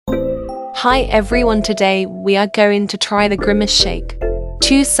Hi everyone, today we are going to try the grimace shake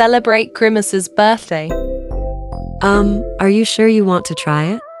to celebrate Grimace's birthday. Are you sure you want to try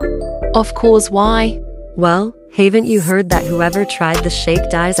it? Of course, why? Well, haven't you heard that whoever tried the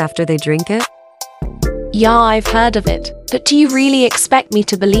shake dies after they drink it? Yeah, I've heard of it, but do you really expect me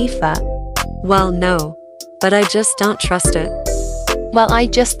to believe that? Well, no, but I just don't trust it. Well, I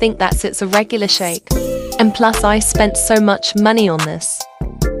just think it's a regular shake. And plus I spent so much money on this.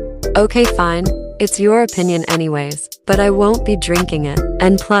 Okay, fine, it's your opinion anyways, but I won't be drinking it.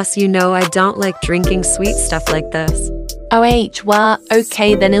 And plus, you know I don't like drinking sweet stuff like this. Well,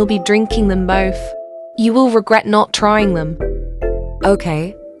 okay, then I'll be drinking them both. You will regret not trying them.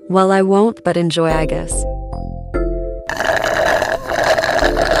 Okay, well I won't, but enjoy, I guess.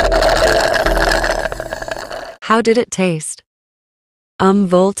 How did it taste?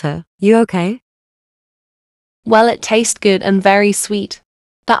 Volta, you okay? Well, it tastes good and very sweet.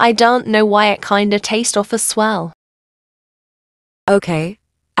 But I don't know why it kinda tastes off as swell. Okay,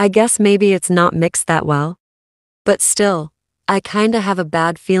 I guess maybe it's not mixed that well. But still, I kinda have a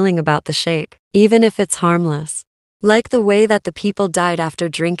bad feeling about the shake, even if it's harmless. Like the way that the people died after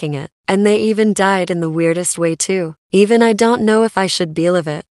drinking it, and they even died in the weirdest way too. Even I don't know if I should believe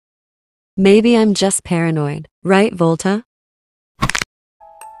it. Maybe I'm just paranoid, right, Volta?